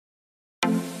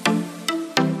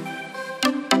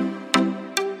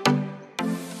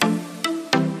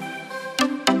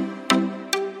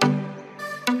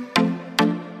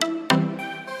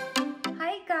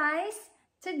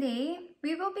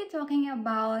be talking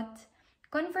about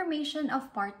confirmation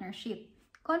of partnership.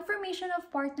 Confirmation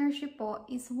of partnership po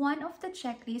is one of the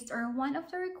checklist or one of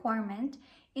the requirement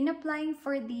in applying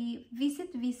for the visit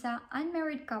visa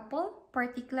unmarried couple,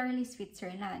 particularly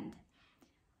Switzerland.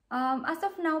 As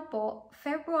of now po,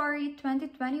 February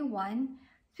 2021,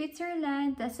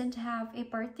 Switzerland doesn't have a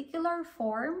particular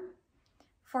form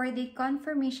for the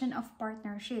confirmation of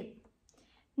partnership.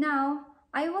 Now,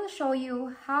 I will show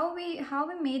you how we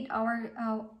made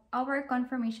our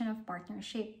confirmation of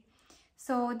partnership.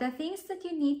 So the things that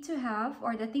you need to have,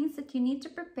 or the things that you need to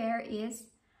prepare,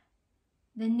 is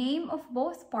the name of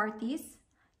both parties,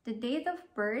 the date of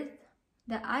birth,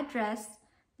 the address,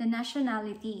 the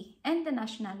nationality, and the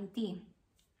nationality.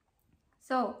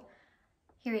 So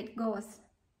here it goes.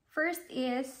 First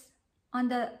is on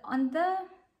the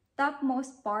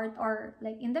topmost part, or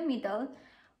like in the middle,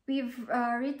 we've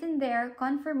written there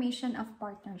confirmation of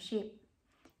partnership.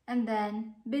 And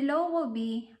then below will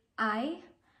be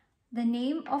the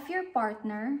name of your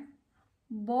partner,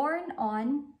 born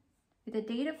on, with the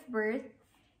date of birth,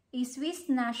 a Swiss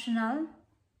national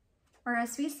or a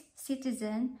Swiss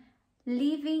citizen,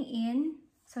 living in,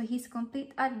 so his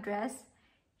complete address,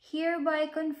 hereby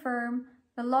confirm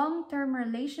the long-term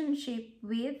relationship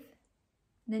with,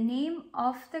 the name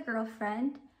of the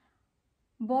girlfriend,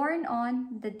 born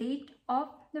on the date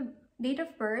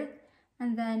of birth,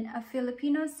 and then a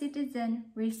Filipino citizen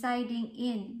residing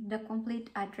in, the complete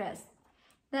address.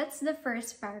 That's the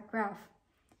first paragraph.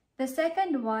 The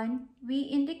second one, we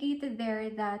indicated there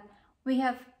that we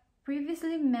have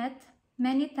previously met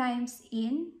many times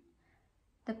in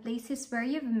the places where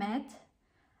you've met.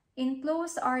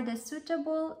 Enclosed are the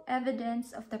suitable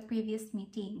evidence of the previous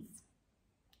meetings.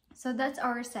 So that's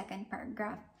our second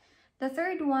paragraph. The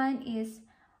third one is,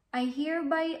 I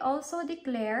hereby also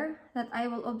declare that I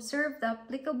will observe the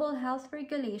applicable health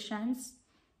regulations,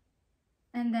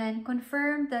 and then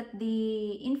confirm that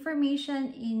the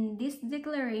information in this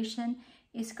declaration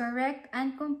is correct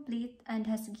and complete and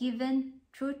has given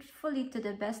truthfully to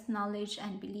the best knowledge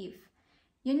and belief.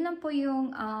 Yun lang po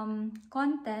yung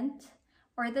content,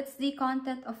 or that's the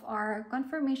content of our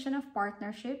confirmation of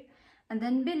partnership. And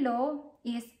then below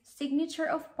is signature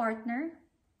of partner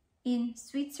in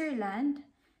Switzerland,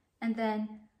 and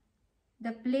then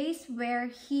the place where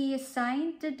he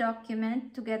signed the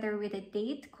document together with a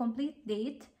date, complete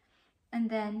date. And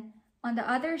then on the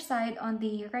other side, on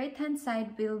the right hand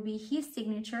side, will be his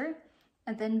signature.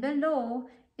 And then below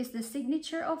is the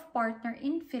signature of partner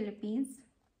in Philippines.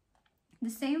 The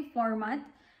same format,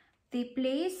 the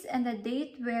place and the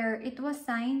date where it was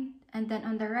signed, and then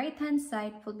on the right hand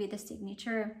side will be the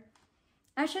signature.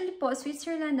 Actually po,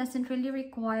 Switzerland doesn't really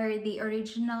require the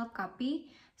original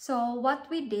copy. So what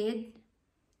we did,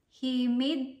 he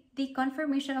made the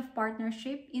confirmation of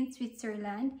partnership in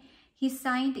Switzerland. He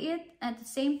signed it, at the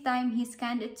same time he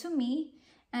scanned it to me,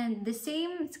 and the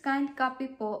same scanned copy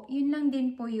po, yun lang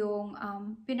din po yung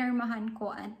pinirmahan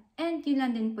ko, and yun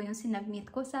lang din po yung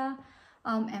sinubmit ko sa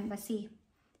embassy.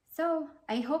 So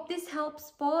I hope this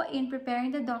helps po in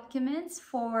preparing the documents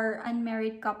for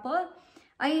unmarried couple.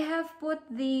 I have put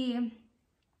the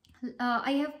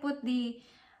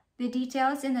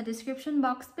details in the description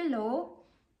box below.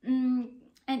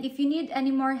 And if you need any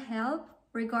more help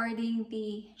regarding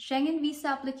the Schengen visa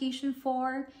application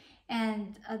form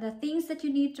and the things that you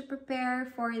need to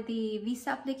prepare for the visa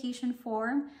application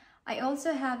form, I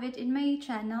also have it in my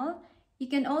channel. You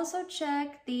can also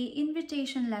check the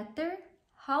invitation letter,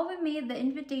 how we made the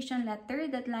invitation letter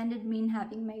that landed me in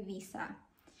having my visa.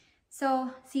 So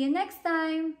see you next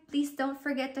time. Please don't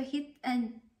forget to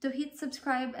hit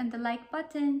subscribe and the like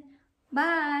button.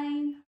 Bye!